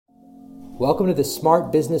Welcome to the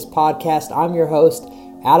Smart Business Podcast. I'm your host,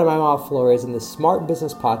 Adam Imhoff Flores, and the Smart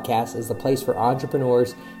Business Podcast is the place for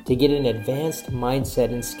entrepreneurs to get an advanced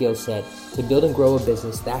mindset and skill set to build and grow a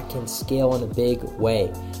business that can scale in a big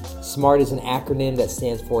way. SMART is an acronym that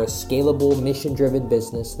stands for a scalable, mission-driven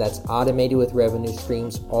business that's automated with revenue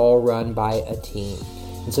streams, all run by a team.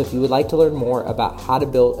 And so if you would like to learn more about how to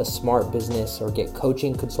build a smart business or get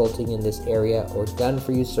coaching, consulting in this area, or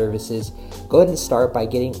done-for-you services, go ahead and start by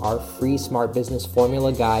getting our free Smart Business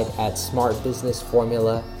Formula guide at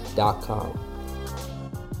smartbusinessformula.com.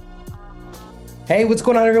 Hey, what's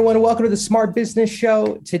going on, everyone? Welcome to the Smart Business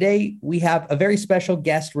Show. Today, we have a very special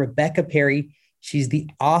guest, Rebecca Perry. She's the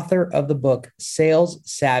author of the book, Sales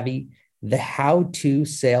Savvy, the How-To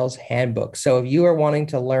Sales Handbook. So if you are wanting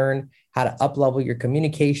to learn how to up-level your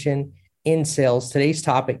communication in sales, today's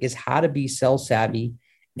topic is how to be sales savvy.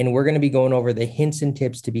 And we're going to be going over the hints and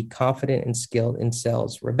tips to be confident and skilled in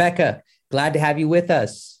sales. Rebecca, glad to have you with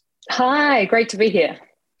us. Hi, great to be here.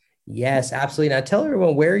 Yes, absolutely. Now tell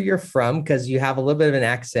everyone where you're from, because you have a little bit of an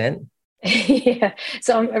accent. Yeah,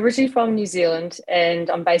 so I'm originally from New Zealand and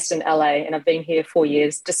I'm based in LA, and I've been here 4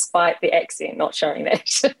 years despite the accent not showing that.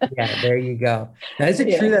 Yeah, there you go. Now, is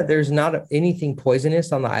it true that there's not anything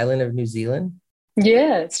poisonous on the island of New Zealand?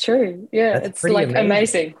 Yeah, it's true. Yeah, That's it's like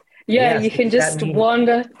amazing. Yeah, you can just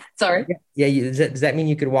wander. Sorry. Yeah, does that mean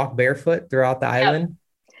you could walk barefoot throughout the island?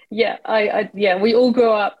 Yeah, we all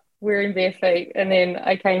grew up wearing bare feet, and then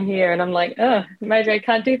I came here and I'm like, oh, maybe I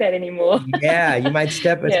can't do that anymore. Yeah, you might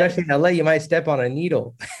step, especially in LA, you might step on a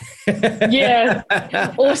needle. Yeah,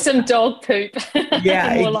 or some dog poop.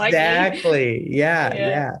 Yeah, exactly.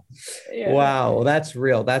 Yeah. Wow, well, that's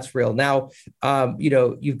real. Now,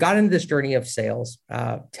 you've got into this journey of sales.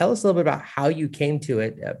 Tell us a little bit about how you came to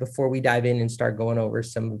it before we dive in and start going over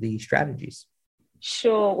some of the strategies.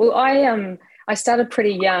 Sure. Well, I started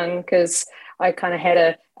pretty young because I kind of had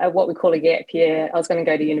a what we call a gap year. I was going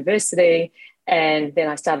to go to university, and then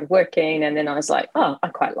I started working, and then I was like, oh, I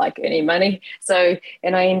quite like earning money. So,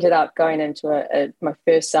 and I ended up going into my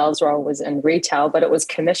first sales role was in retail, but it was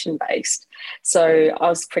commission based. So I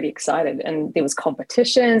was pretty excited, and there was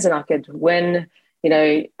competitions, and I could win,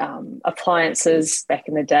 appliances back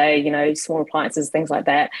in the day, small appliances, things like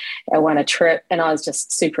that. I won a trip, and I was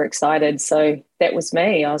just super excited. So that was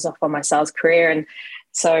me. I was off on my sales career, and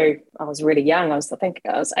so I was really young. I think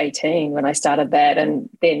I was 18 when I started that. And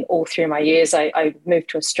then all through my years, I moved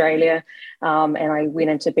to Australia and I went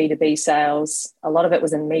into B2B sales. A lot of it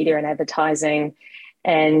was in media and advertising,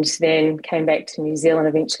 and then came back to New Zealand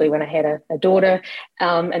eventually when I had a daughter,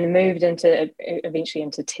 and moved eventually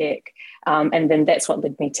into tech. And then that's what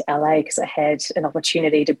led me to LA, because I had an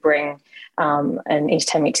opportunity to bring an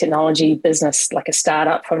entertainment technology business, like a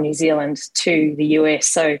startup from New Zealand, to the US.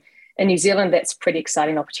 So in New Zealand, that's a pretty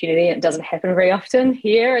exciting opportunity. It doesn't happen very often.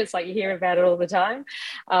 Here, it's like you hear about it all the time.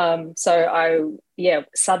 So I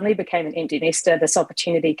suddenly became an empty nester. This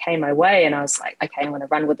opportunity came my way, and I was like, okay, I'm going to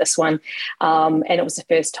run with this one. And it was the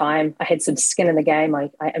first time I had some skin in the game. I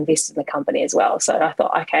invested in the company as well. So I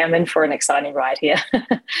thought, okay, I'm in for an exciting ride here,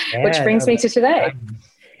 which brings me to today.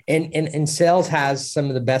 And sales has some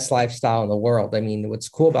of the best lifestyle in the world. I mean, what's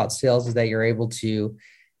cool about sales is that you're able to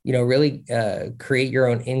really create your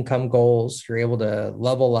own income goals. You're able to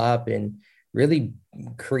level up and really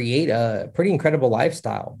create a pretty incredible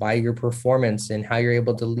lifestyle by your performance and how you're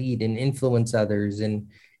able to lead and influence others. And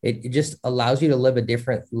it just allows you to live a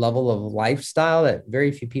different level of lifestyle that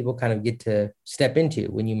very few people kind of get to step into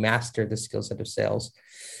when you master the skill set of sales.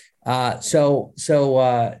 So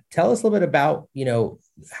tell us a little bit about,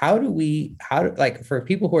 for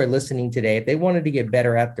people who are listening today, if they wanted to get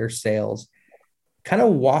better at their sales, kind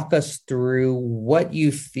of walk us through what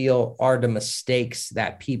you feel are the mistakes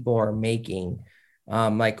that people are making.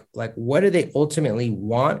 Like what do they ultimately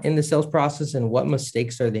want in the sales process, and what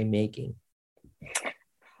mistakes are they making?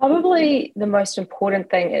 Probably the most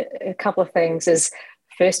important thing, a couple of things, is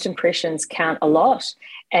first impressions count a lot,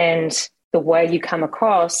 and the way you come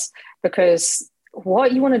across, because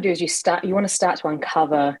what you want to do is you want to start to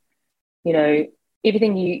uncover,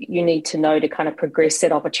 everything you need to know to kind of progress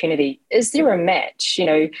that opportunity. Is there a match?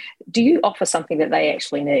 Do you offer something that they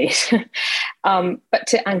actually need? But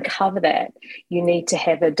to uncover that, you need to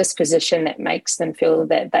have a disposition that makes them feel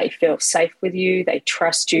that they feel safe with you, they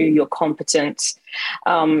trust you, you're competent.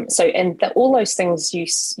 All those things you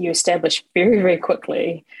establish very, very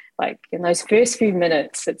quickly. Like in those first few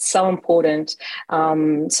minutes, it's so important.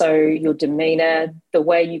 So your demeanor, the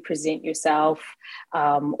way you present yourself,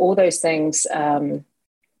 all those things, and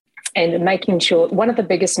making sure. One of the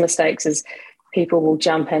biggest mistakes is people will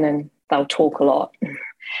jump in and they'll talk a lot.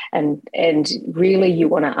 And really you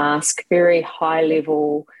want to ask very high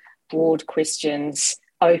level, broad questions,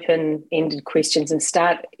 open-ended questions, and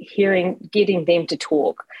start getting them to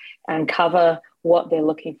talk, uncover what they're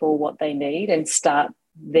looking for, what they need, and start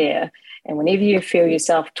there. And whenever you feel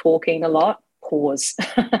yourself talking a lot, pause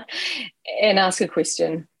and ask a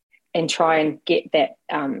question and try and get that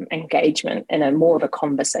engagement in a more of a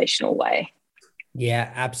conversational way.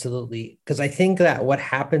 Yeah, absolutely. Because I think that what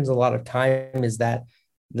happens a lot of time is that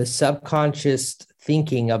the subconscious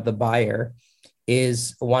thinking of the buyer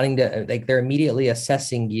is wanting to, like, they're immediately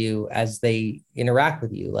assessing you as they interact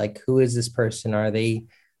with you. Like, who is this person? Are they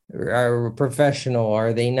a professional?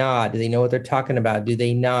 Are they not? Do they know what they're talking about? Do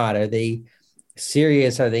they not? Are they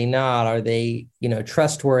serious? Are they not? Are they,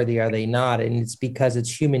 trustworthy? Are they not? And it's because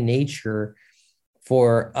it's human nature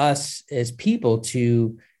for us as people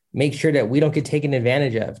to make sure that we don't get taken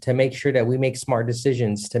advantage of, to make sure that we make smart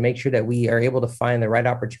decisions, to make sure that we are able to find the right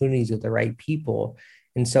opportunities with the right people.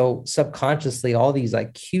 And so subconsciously, all these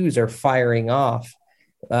like cues are firing off.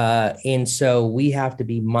 And so we have to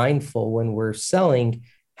be mindful when we're selling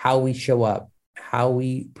how we show up, how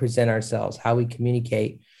we present ourselves, how we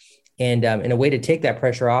communicate. And a way to take that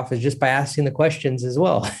pressure off is just by asking the questions as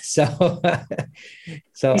well. So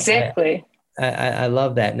exactly. I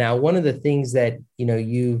love that. Now, one of the things that,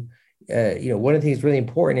 one of the things really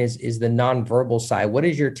important is the nonverbal side. What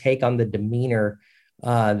is your take on the demeanor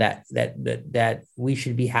that we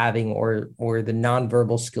should be having, or the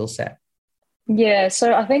nonverbal skill set? Yeah.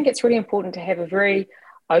 So I think it's really important to have a very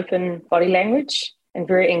open body language and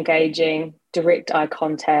very engaging, direct eye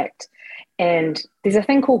contact. And there's a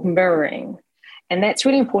thing called mirroring, and that's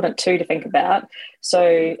really important too to think about. So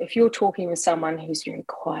if you're talking with someone who's very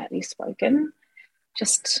quietly spoken,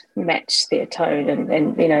 just match their tone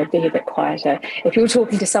and be a bit quieter. If you're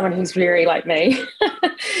talking to someone who's very like me,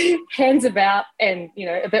 hands about and,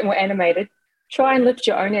 a bit more animated, try and lift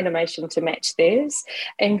your own animation to match theirs.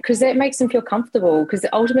 And because that makes them feel comfortable, because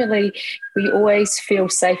ultimately we always feel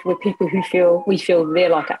safe with people we feel they're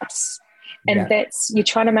like us. And that's, you're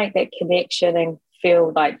trying to make that connection and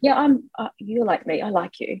feel like, you're like me, I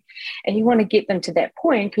like you. And you want to get them to that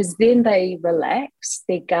point, because then they relax,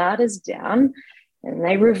 their guard is down, and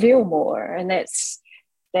they reveal more. And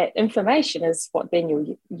that information is what then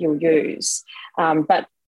you'll use. But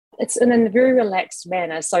it's in a very relaxed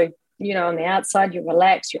manner. So, on the outside, you're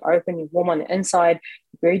relaxed, you're open, you're warm. On the inside,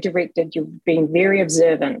 you're very directed, you're being very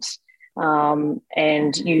observant,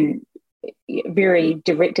 and you very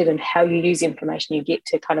directed in how you use information. You get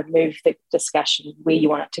to kind of move the discussion where you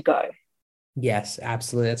want it to go. Yes,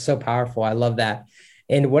 absolutely. That's so powerful. I love that.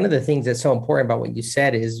 And one of the things that's so important about what you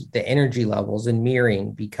said is the energy levels and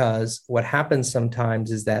mirroring, because what happens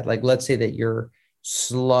sometimes is that, like, let's say that you're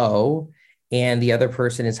slow and the other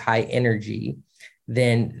person is high energy,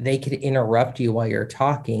 then they could interrupt you while you're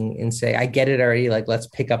talking and say, I get it already. Like, let's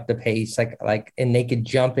pick up the pace. And they could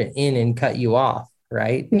jump in and cut you off.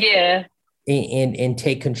 Right. Yeah. And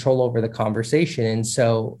take control over the conversation. And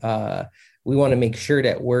so we want to make sure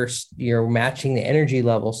that you're matching the energy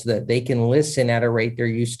level so that they can listen at a rate they're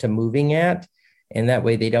used to moving at. And that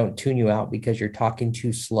way they don't tune you out because you're talking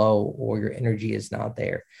too slow or your energy is not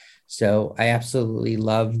there. So I absolutely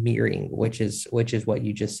love mirroring, which is what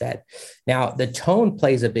you just said. Now, the tone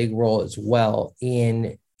plays a big role as well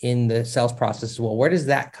in the sales process as well. Where does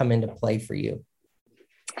that come into play for you?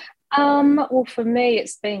 Well, for me,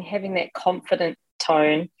 it's been having that confident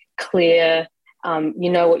tone, clear, you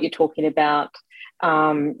know what you're talking about.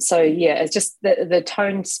 It's just the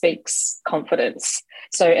tone speaks confidence.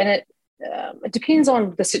 So, and it depends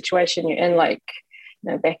on the situation you're in. Like,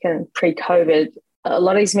 back in pre-COVID, a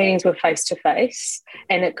lot of these meetings were face-to-face,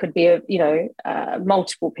 and it could be,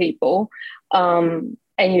 multiple people, and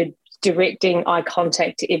you're directing eye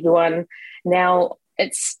contact to everyone. Now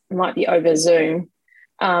it might be over Zoom.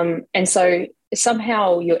 And so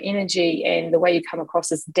somehow your energy and the way you come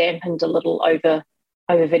across is dampened a little over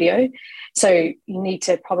video. So you need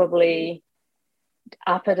to probably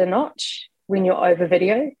up it a notch when you're over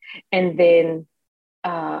video, and then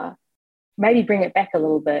maybe bring it back a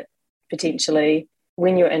little bit potentially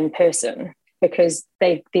when you're in person, because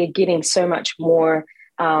they're getting so much more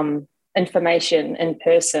information in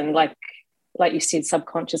person, like you said,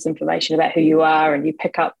 subconscious information about who you are, and you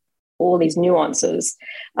pick up all these nuances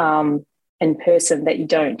in person that you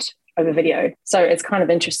don't over video. So it's kind of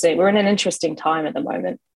interesting. We're in an interesting time at the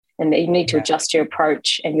moment, and you need to adjust your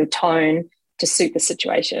approach and your tone to suit the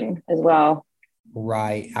situation as well.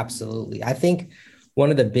 Right. Absolutely. I think one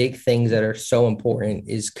of the big things that are so important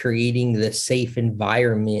is creating the safe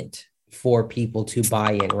environment for people to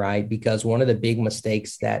buy in, right? Because one of the big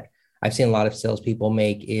mistakes that I've seen a lot of salespeople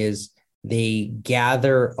make is they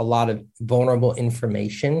gather a lot of vulnerable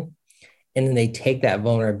information, and then they take that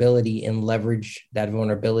vulnerability and leverage that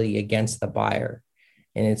vulnerability against the buyer.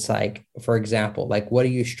 And it's like, for example, like, what are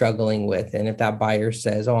you struggling with? And if that buyer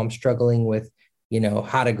says, oh, I'm struggling with,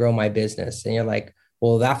 how to grow my business. And you're like,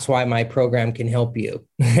 well, that's why my program can help you.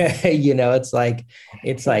 It's like,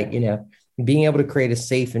 being able to create a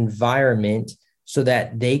safe environment so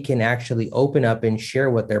that they can actually open up and share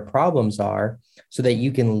what their problems are, so that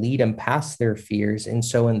you can lead them past their fears. And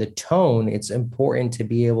so in the tone, it's important to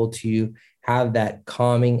be able to have that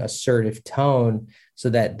calming, assertive tone so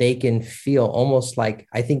that they can feel almost like,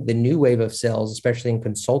 I think the new wave of sales, especially in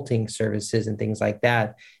consulting services and things like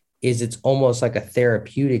that, is it's almost like a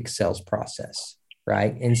therapeutic sales process,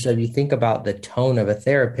 right? And so if you think about the tone of a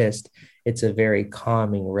therapist, it's a very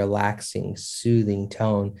calming, relaxing, soothing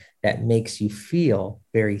tone that makes you feel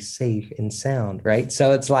very safe and sound, right?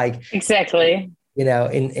 So it's like, exactly,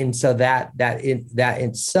 and so that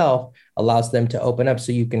itself allows them to open up,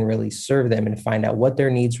 so you can really serve them and find out what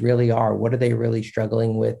their needs really are. What are they really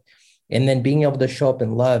struggling with? And then being able to show up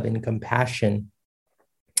in love and compassion,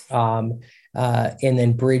 and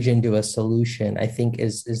then bridge into a solution, I think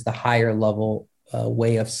is the higher level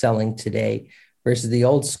way of selling today, versus the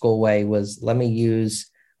old school way was, let me use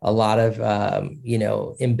a lot of,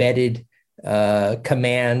 embedded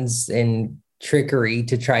commands and trickery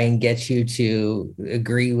to try and get you to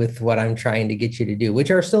agree with what I'm trying to get you to do,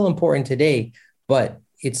 which are still important today. But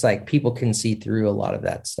it's like people can see through a lot of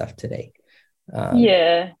that stuff today.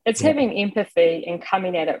 It's having empathy and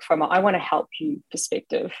coming at it from I want to help you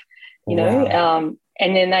perspective, and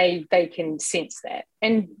then they can sense that,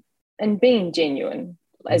 and being genuine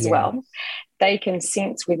as well. They can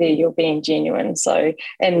sense whether you're being genuine. So,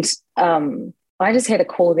 and I just had a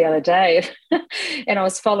call the other day and I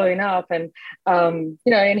was following up, and,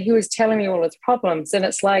 and he was telling me all his problems, and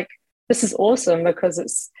it's like, this is awesome, because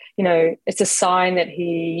it's a sign that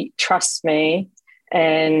he trusts me,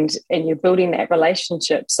 and you're building that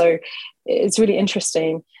relationship. So it's really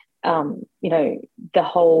interesting, the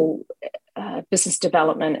whole business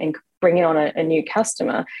development and bringing on a new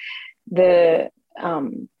customer.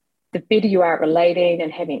 The better you are at relating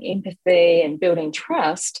and having empathy and building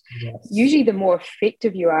trust, usually the more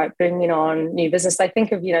effective you are at bringing on new business. They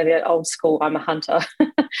think of, the old school, I'm a hunter.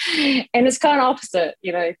 And it's kind of opposite,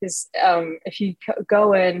 because if you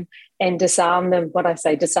go in and disarm them, what I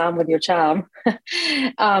say, disarm with your charm,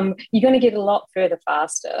 you're going to get a lot further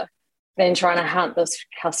faster than trying to hunt this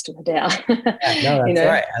customer down. That's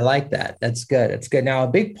right. I like that. That's good. It's good. Now, a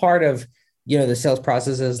big part of the sales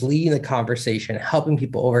process is leading the conversation, helping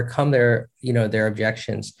people overcome their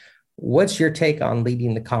objections. What's your take on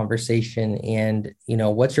leading the conversation, and,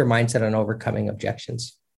 what's your mindset on overcoming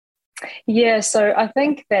objections? Yeah, so I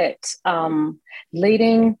think that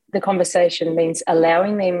leading the conversation means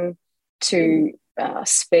allowing them to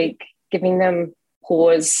speak, giving them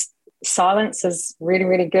pause. Silence is really,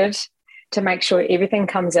 really good to make sure everything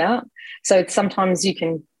comes out. So sometimes you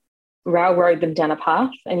can railroad them down a path,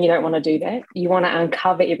 and you don't want to do that. You want to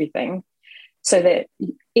uncover everything so that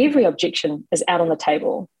every objection is out on the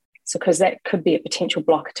table. So, because that could be a potential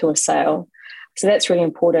blocker to a sale. So that's really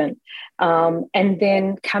important. And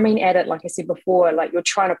then coming at it, like I said before, like you're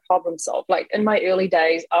trying to problem solve. Like in my early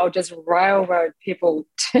days, I'll just railroad people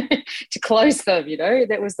to close them,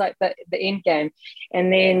 that was like the end game.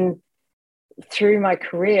 And then through my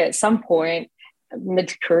career, at some point,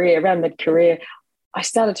 around mid-career, I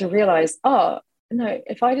started to realize,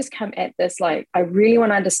 if I just come at this, like I really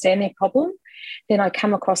want to understand their problem, then I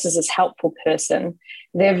come across as this helpful person.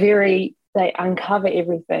 They uncover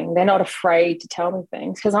everything. They're not afraid to tell me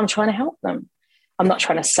things because I'm trying to help them. I'm not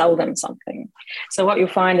trying to sell them something. So what you'll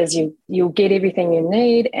find is you'll get everything you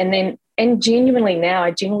need. And genuinely now,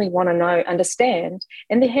 I genuinely want to understand.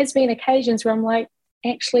 And there has been occasions where I'm like,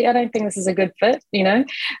 actually, I don't think this is a good fit,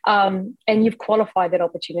 and you've qualified that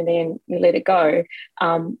opportunity and you let it go.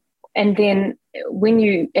 And then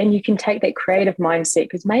you can take that creative mindset,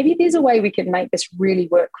 because maybe there's a way we can make this really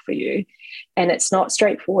work for you. And it's not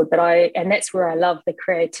straightforward, and that's where I love the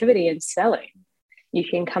creativity in selling. You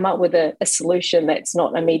can come up with a solution that's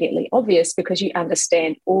not immediately obvious, because you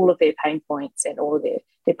understand all of their pain points and all of their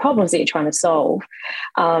problems that you're trying to solve.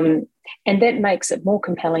 And that makes it more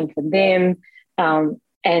compelling for them,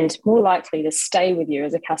 and more likely to stay with you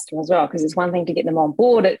as a customer as well, because it's one thing to get them on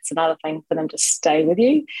board, it's another thing for them to stay with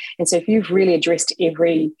you. And so if you've really addressed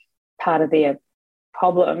every part of their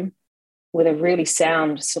problem with a really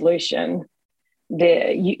sound solution,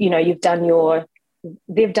 they've done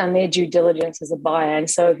their due diligence as a buyer, and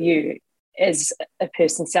so have you. as a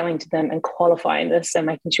person selling to them and qualifying this and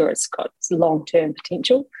making sure it's got long-term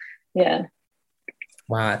potential. Yeah.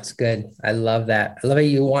 Wow, that's good. I love that. I love how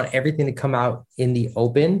you want everything to come out in the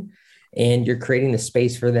open, and you're creating the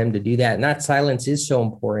space for them to do that. And that silence is so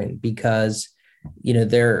important because,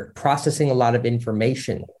 they're processing a lot of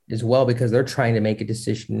information as well because they're trying to make a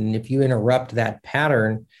decision. And if you interrupt that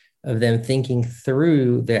pattern of them thinking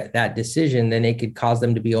through that decision, then it could cause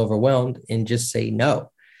them to be overwhelmed and just say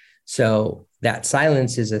no. So that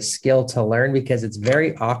silence is a skill to learn because it's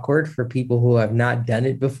very awkward for people who have not done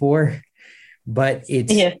it before, but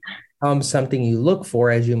it's something you look for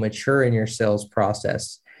as you mature in your sales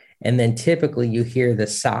process. And then typically you hear the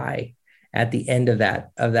sigh at the end of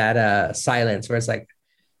that silence where it's like,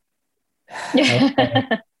 okay,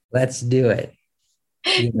 let's do it.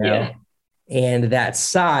 Yeah. And that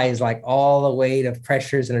sigh is like all the weight of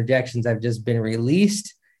pressures and objections have just been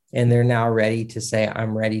released, and they're now ready to say,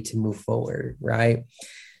 I'm ready to move forward. Right.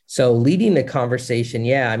 So leading the conversation.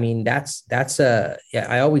 Yeah. I mean,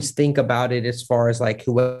 I always think about it as far as like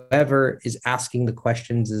whoever is asking the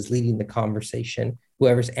questions is leading the conversation.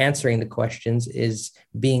 Whoever's answering the questions is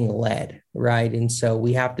being led. Right. And so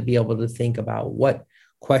we have to be able to think about what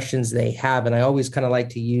questions they have. And I always kind of like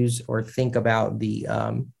to use or think about the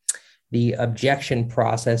objection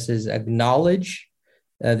process is acknowledge.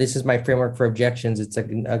 This is my framework for objections. It's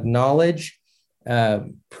acknowledge,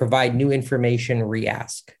 provide new information,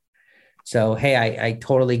 re-ask. So, hey, I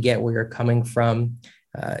totally get where you're coming from.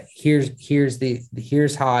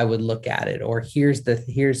 Here's how I would look at it, or here's the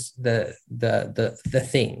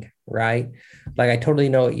thing, right? Like I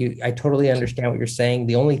totally understand what you're saying.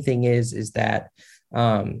 The only thing is that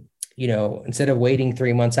instead of waiting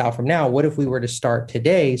 3 months out from now, what if we were to start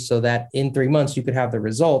today so that in 3 months you could have the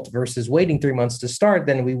result versus waiting 3 months to start,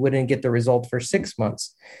 then we wouldn't get the result for 6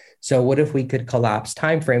 months. So what if we could collapse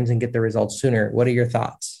timeframes and get the results sooner? What are your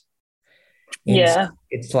thoughts? And so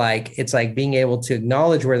it's like being able to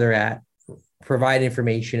acknowledge where they're at, provide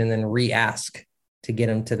information, and then re-ask to get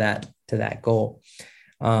them to that goal.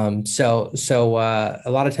 So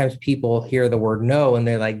a lot of times people hear the word no and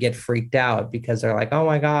they like get freaked out because they're like, oh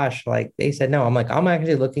my gosh, like they said no. I'm like, I'm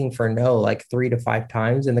actually looking for no like 3 to 5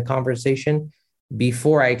 times in the conversation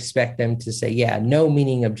before I expect them to say, yeah, no,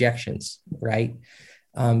 meaning objections, right?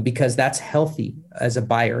 Because that's healthy as a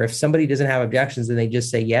buyer. If somebody doesn't have objections and they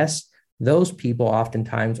just say yes, those people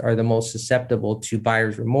oftentimes are the most susceptible to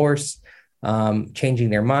buyer's remorse,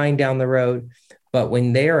 changing their mind down the road. But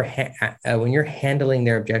when when you're handling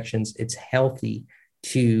their objections, it's healthy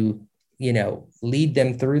to, lead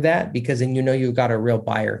them through that, because then, you've got a real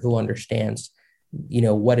buyer who understands,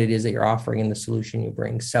 what it is that you're offering and the solution you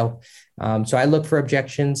bring. So I look for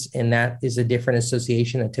objections, and that is a different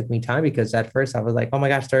association that took me time, because at first I was like, oh my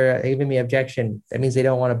gosh, they're giving me objection. That means they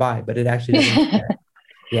don't want to buy, but it actually doesn't.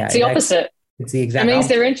 Yeah. It's the opposite. It's the exact It means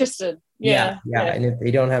opposite. they're interested. Yeah. And if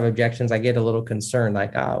they don't have objections, I get a little concerned,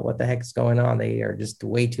 like, what the heck is going on? They are just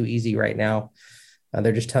way too easy right now.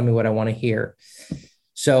 They're just telling me what I want to hear.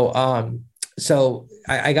 So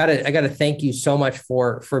I gotta thank you so much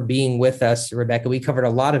for being with us, Rebecca. We covered a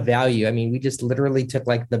lot of value. I mean, we just literally took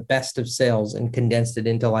like the best of sales and condensed it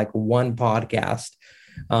into like one podcast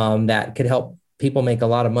that could help people make a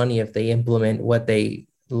lot of money if they implement what they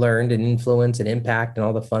learned and influence and impact and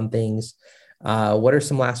all the fun things. What are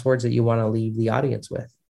some last words that you want to leave the audience with?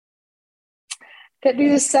 That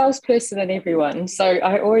there's a salesperson in everyone. So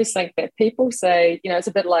I always think that people say, it's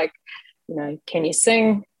a bit like, can you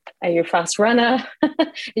sing? Are you a fast runner?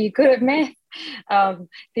 Are you good at math?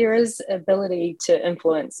 There is ability to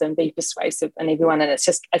influence and be persuasive in everyone. And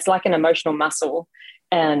it's like an emotional muscle.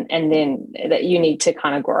 And then that you need to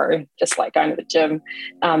kind of grow, just like going to the gym,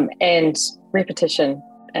 and repetition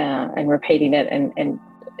and repeating it and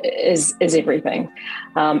is everything.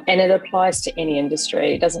 And it applies to any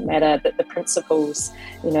industry. It doesn't matter that the principles,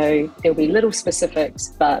 there'll be little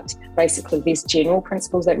specifics, but basically these general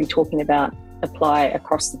principles that we're talking about apply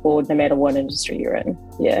across the board, no matter what industry you're in.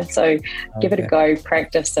 Yeah. So give it a go,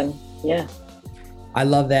 practice, and yeah. I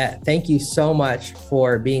love that. Thank you so much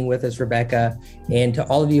for being with us, Rebecca. And to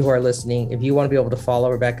all of you who are listening, if you want to be able to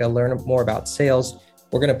follow Rebecca, learn more about sales,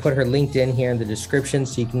 we're going to put her LinkedIn here in the description,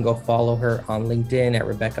 so you can go follow her on LinkedIn at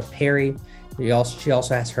Rebecca Perry. She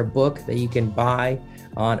also has her book that you can buy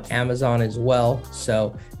on Amazon as well.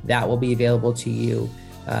 So that will be available to you.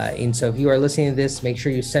 And so if you are listening to this, make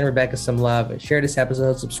sure you send Rebecca some love, share this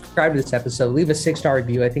episode, subscribe to this episode, leave a 6-star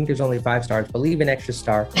review. I think there's only 5 stars, but leave an extra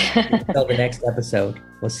star until the next episode.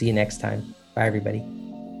 We'll see you next time. Bye, everybody.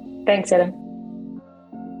 Thanks, Adam.